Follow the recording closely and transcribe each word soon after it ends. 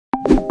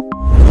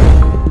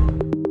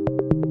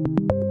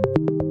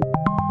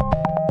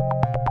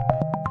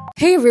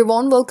Hey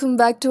everyone, welcome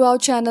back to our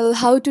channel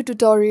How to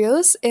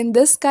Tutorials. In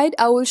this guide,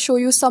 I will show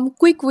you some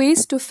quick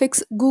ways to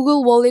fix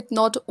Google Wallet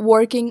not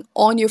working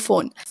on your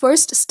phone.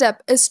 First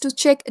step is to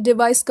check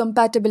device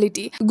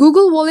compatibility.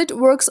 Google Wallet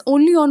works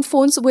only on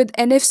phones with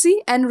NFC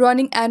and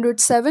running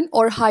Android 7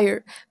 or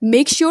higher.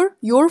 Make sure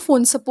your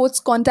phone supports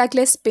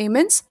contactless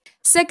payments.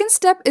 Second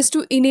step is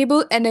to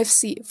enable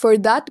NFC. For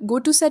that, go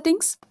to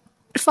Settings.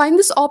 Find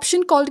this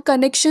option called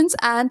Connections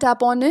and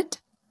tap on it.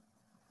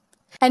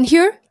 And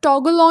here,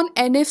 toggle on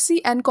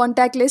NFC and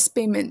contactless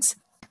payments.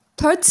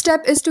 Third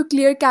step is to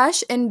clear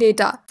cache and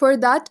data. For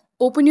that,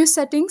 open your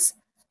settings,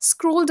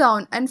 scroll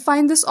down and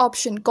find this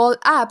option called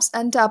Apps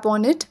and tap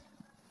on it.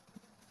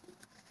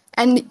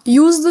 And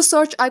use the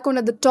search icon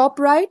at the top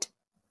right.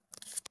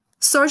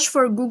 Search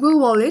for Google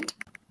Wallet.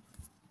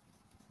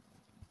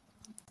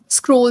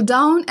 Scroll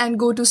down and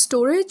go to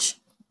Storage.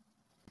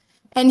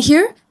 And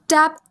here,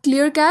 tap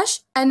Clear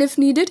Cache and if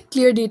needed,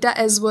 clear data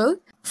as well.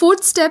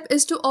 Fourth step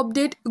is to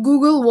update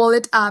Google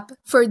Wallet app.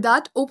 For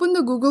that, open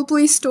the Google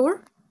Play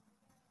Store.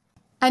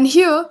 And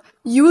here,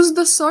 use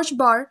the search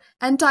bar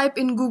and type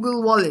in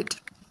Google Wallet.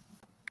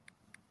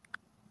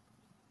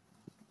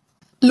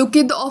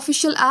 Locate the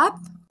official app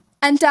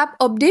and tap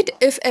Update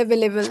if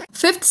available.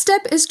 Fifth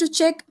step is to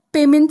check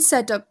payment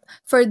setup.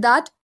 For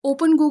that,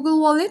 open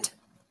Google Wallet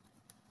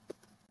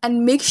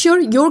and make sure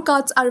your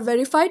cards are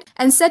verified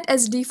and set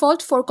as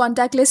default for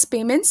contactless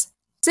payments.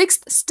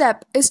 Sixth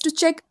step is to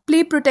check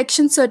Play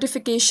Protection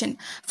certification.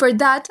 For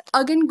that,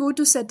 again go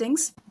to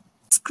Settings,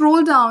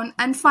 scroll down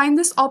and find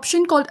this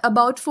option called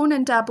About Phone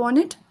and tap on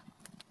it.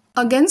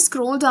 Again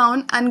scroll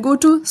down and go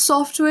to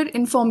Software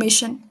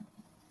Information.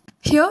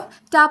 Here,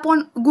 tap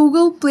on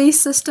Google Play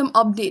System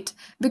Update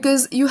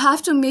because you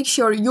have to make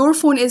sure your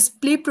phone is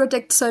Play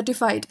Protect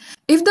certified.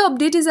 If the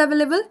update is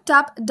available,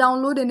 tap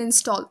Download and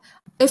install.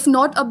 If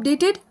not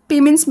updated,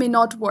 payments may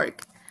not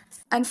work.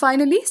 And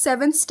finally,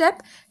 seventh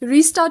step,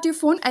 restart your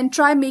phone and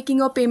try making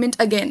a payment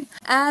again.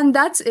 And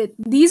that's it.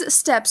 These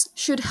steps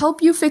should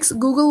help you fix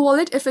Google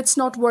Wallet if it's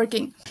not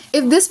working.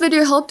 If this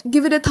video helped,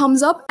 give it a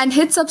thumbs up and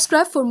hit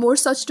subscribe for more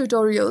such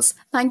tutorials.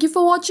 Thank you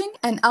for watching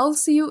and I'll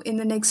see you in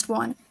the next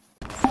one.